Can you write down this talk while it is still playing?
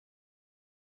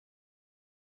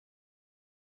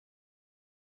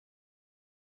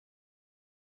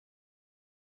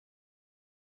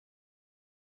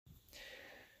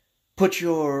put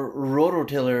your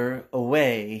rototiller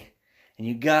away, and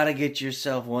you gotta get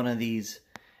yourself one of these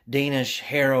Danish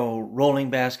Harrow rolling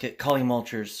basket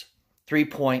Cullimulchers,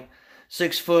 3-point,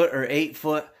 6 foot or 8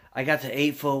 foot. I got the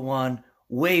 8 foot one,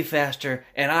 way faster,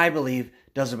 and I believe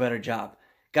does a better job.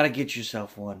 Gotta get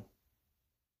yourself one.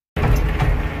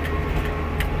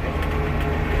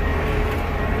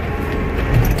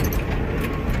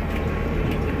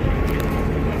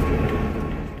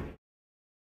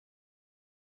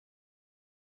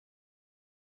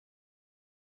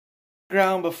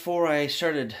 Ground before I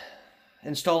started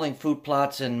installing food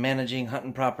plots and managing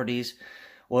hunting properties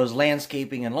was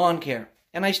landscaping and lawn care.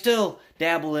 And I still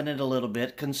dabble in it a little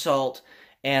bit, consult,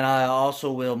 and I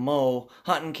also will mow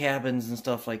hunting cabins and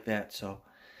stuff like that. So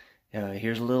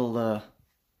here's a little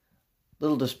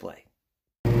display.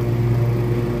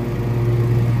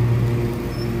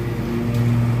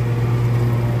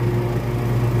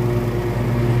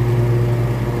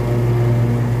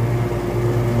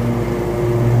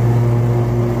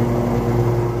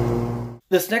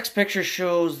 This next picture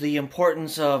shows the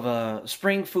importance of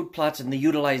spring food plots in the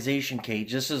utilization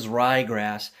cage. This is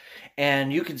ryegrass,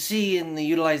 and you can see in the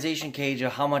utilization cage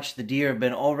how much the deer have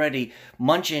been already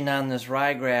munching on this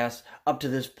ryegrass up to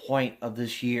this point of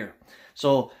this year.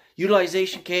 So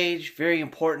utilization cage, very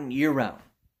important year-round.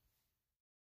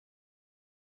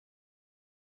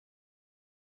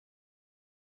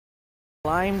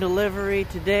 Lime delivery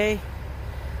today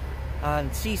on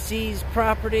CC's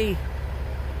property.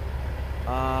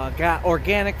 Got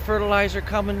organic fertilizer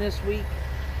coming this week,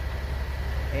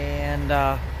 and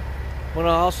I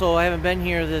haven't been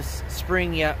here this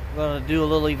spring yet. I'm going to do a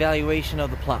little evaluation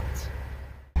of the plots.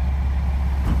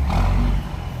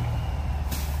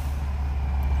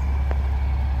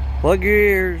 Plug your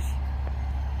ears.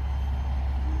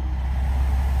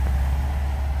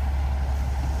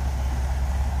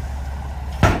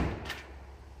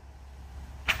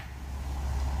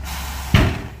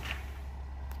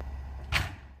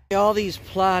 All these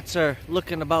plots are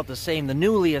looking about the same, the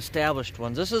newly established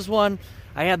ones. This is one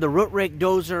I had the root rake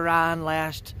dozer on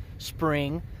last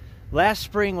spring. Last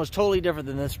spring was totally different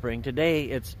than this spring. Today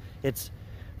it's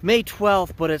May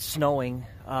 12th, but it's snowing.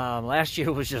 Last year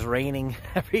it was just raining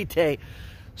every day.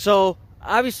 So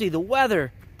obviously the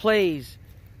weather plays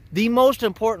the most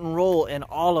important role in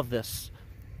all of this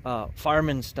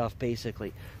farming stuff,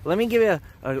 basically. Let me give you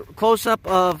a close-up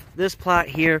of this plot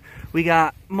here. We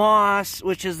got moss,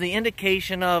 which is the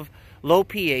indication of low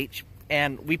pH,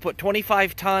 and we put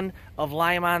 25 ton of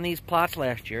lime on these plots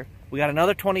last year. We got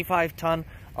another 25 ton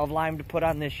of lime to put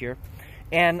on this year,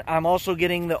 and I'm also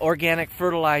getting the organic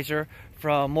fertilizer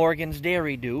from Morgan's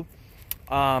Dairy Dew.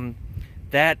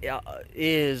 That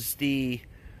is the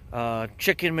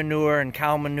chicken manure and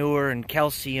cow manure and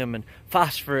calcium and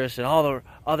phosphorus and all the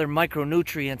other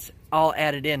micronutrients all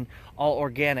added in, all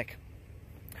organic.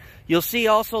 You'll see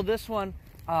also this one,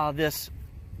 this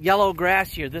yellow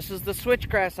grass here. This is the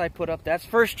switchgrass I put up. That's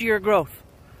first year growth.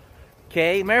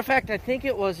 Okay, matter of fact, I think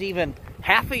it was even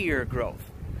half a year growth.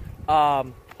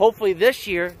 Hopefully this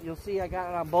year, you'll see I got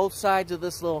it on both sides of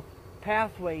this little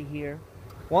pathway here.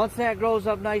 Once that grows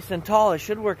up nice and tall, it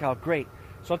should work out great.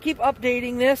 So I'll keep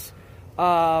updating this.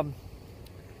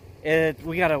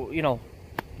 We gotta,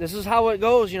 this is how it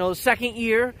goes. The second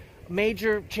year,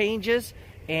 major changes,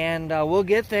 and we'll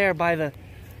get there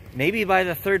maybe by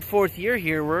the third, fourth year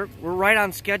here. We're right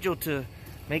on schedule to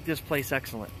make this place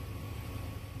excellent.